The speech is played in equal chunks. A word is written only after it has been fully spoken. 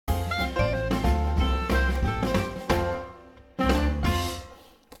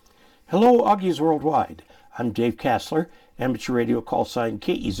Hello, Augies Worldwide. I'm Dave Kassler, amateur radio call sign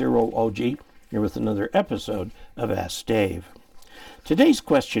KE0OG, here with another episode of Ask Dave. Today's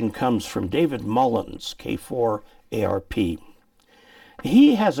question comes from David Mullins, K4ARP.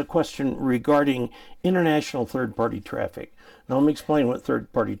 He has a question regarding international third-party traffic. Now, let me explain what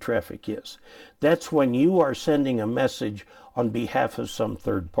third-party traffic is. That's when you are sending a message on behalf of some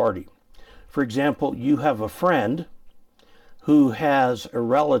third party. For example, you have a friend who has a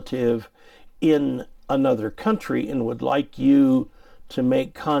relative in another country and would like you to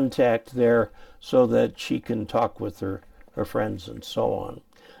make contact there so that she can talk with her friends and so on.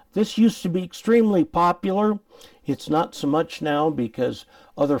 This used to be extremely popular. It's not so much now because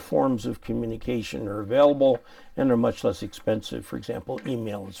other forms of communication are available and are much less expensive. For example,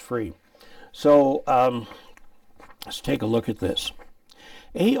 email is free. So let's take a look at this.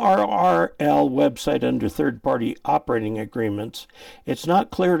 ARRL website under Thrid Party Operating Agreements. It's not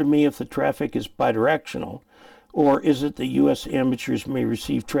clear to me if the traffic is bidirectional, or is it that U.S. amateurs may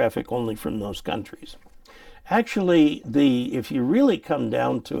receive traffic only from those countries. Actually, if you really come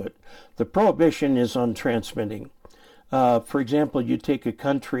down to it, the prohibition is on transmitting. For example, you take a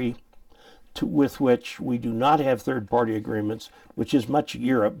country with which we do not have third-party agreements, which is much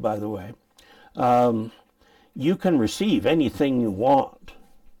Europe, by the way. You can receive anything you want.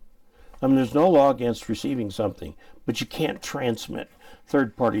 I mean, there's no law against receiving something, but you can't transmit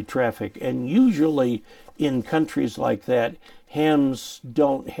third-party traffic. And usually in countries like that, hams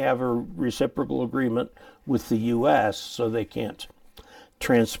don't have a reciprocal agreement with the U.S., so they can't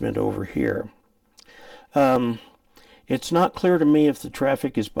transmit over here. It's not clear to me if the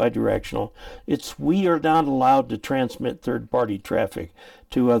traffic is bidirectional. We are not allowed to transmit third-party traffic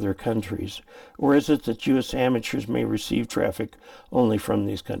to other countries. Or is it that U.S. amateurs may receive traffic only from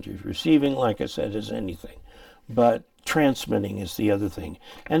these countries? Receiving, like I said, is anything. But transmitting is the other thing.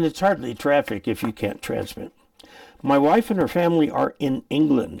 And it's hardly traffic if you can't transmit. My wife and her family are in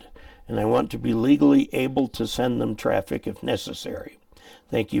England, and I want to be legally able to send them traffic if necessary.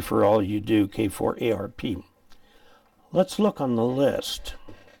 Thank you for all you do, K4ARP. Let's look on the list.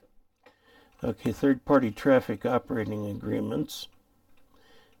 Okay, third-party traffic operating agreements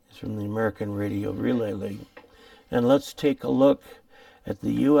is from the American Radio Relay League. And let's take a look at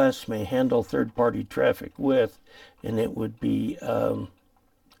the U.S. may handle third-party traffic with, and it would be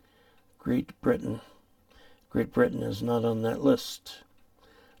Great Britain. Great Britain is not on that list.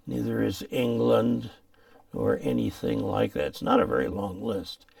 Neither is England or anything like that. It's not a very long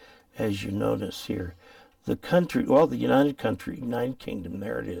list, as you notice here. The country, well, the United Kingdom,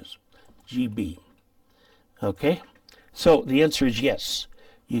 there it is, GB. Okay? So the answer is yes,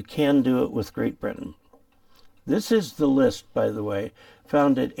 you can do it with Great Britain. This is the list, by the way,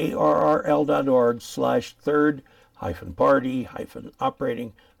 found at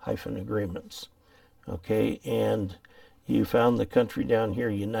arrl.org/third-party-operating-agreements. Okay, and you found the country down here,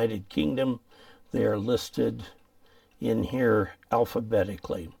 United Kingdom. They are listed in here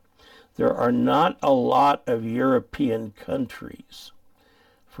alphabetically. There are not a lot of European countries.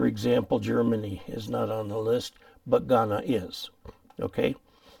 For example, Germany is not on the list, but Ghana is. Okay?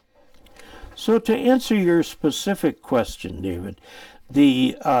 So to answer your specific question, David,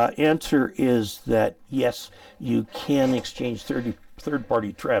 the answer is that yes, you can exchange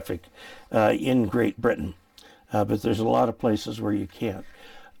third-party traffic in Great Britain, but there's a lot of places where you can't.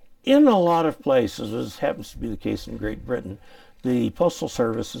 In a lot of places, as happens to be the case in Great Britain, the Postal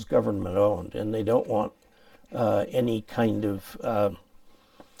Service is government-owned, and they don't want any kind of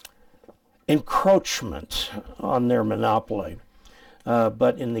encroachment on their monopoly.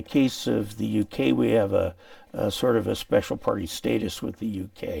 But in the case of the UK, we have a sort of a special party status with the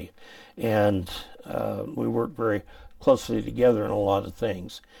UK, and we work very closely together in a lot of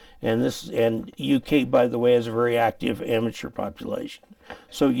things. And UK, by the way, has a very active amateur population.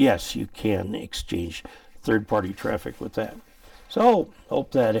 So yes, you can exchange third-party traffic with that. So, hope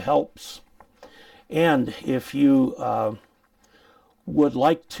that helps. And if you would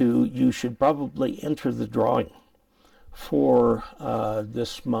like to, you should probably enter the drawing for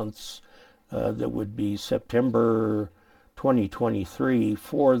this month's, that would be September 2023,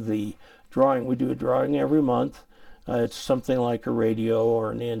 for the drawing. We do a drawing every month. It's something like a radio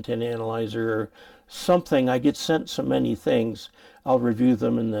or an antenna analyzer or something. I get sent so many things. I'll review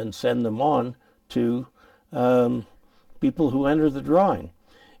them and then send them on to people who enter the drawing.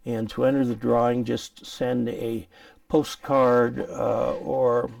 And to enter the drawing, just send a postcard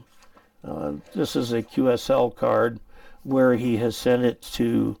or this is a QSL card where he has sent it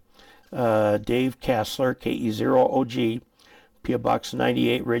to Dave Kassler, KE0OG, P.O. Box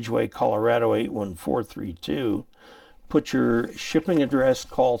 98, Ridgeway, Colorado 81432. put your shipping address,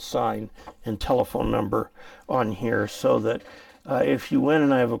 call sign, and telephone number on here so that if you win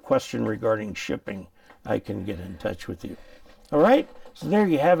and I have a question regarding shipping, I can get in touch with you. All right? So there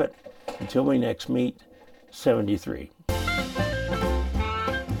you have it. Until we next meet, 73.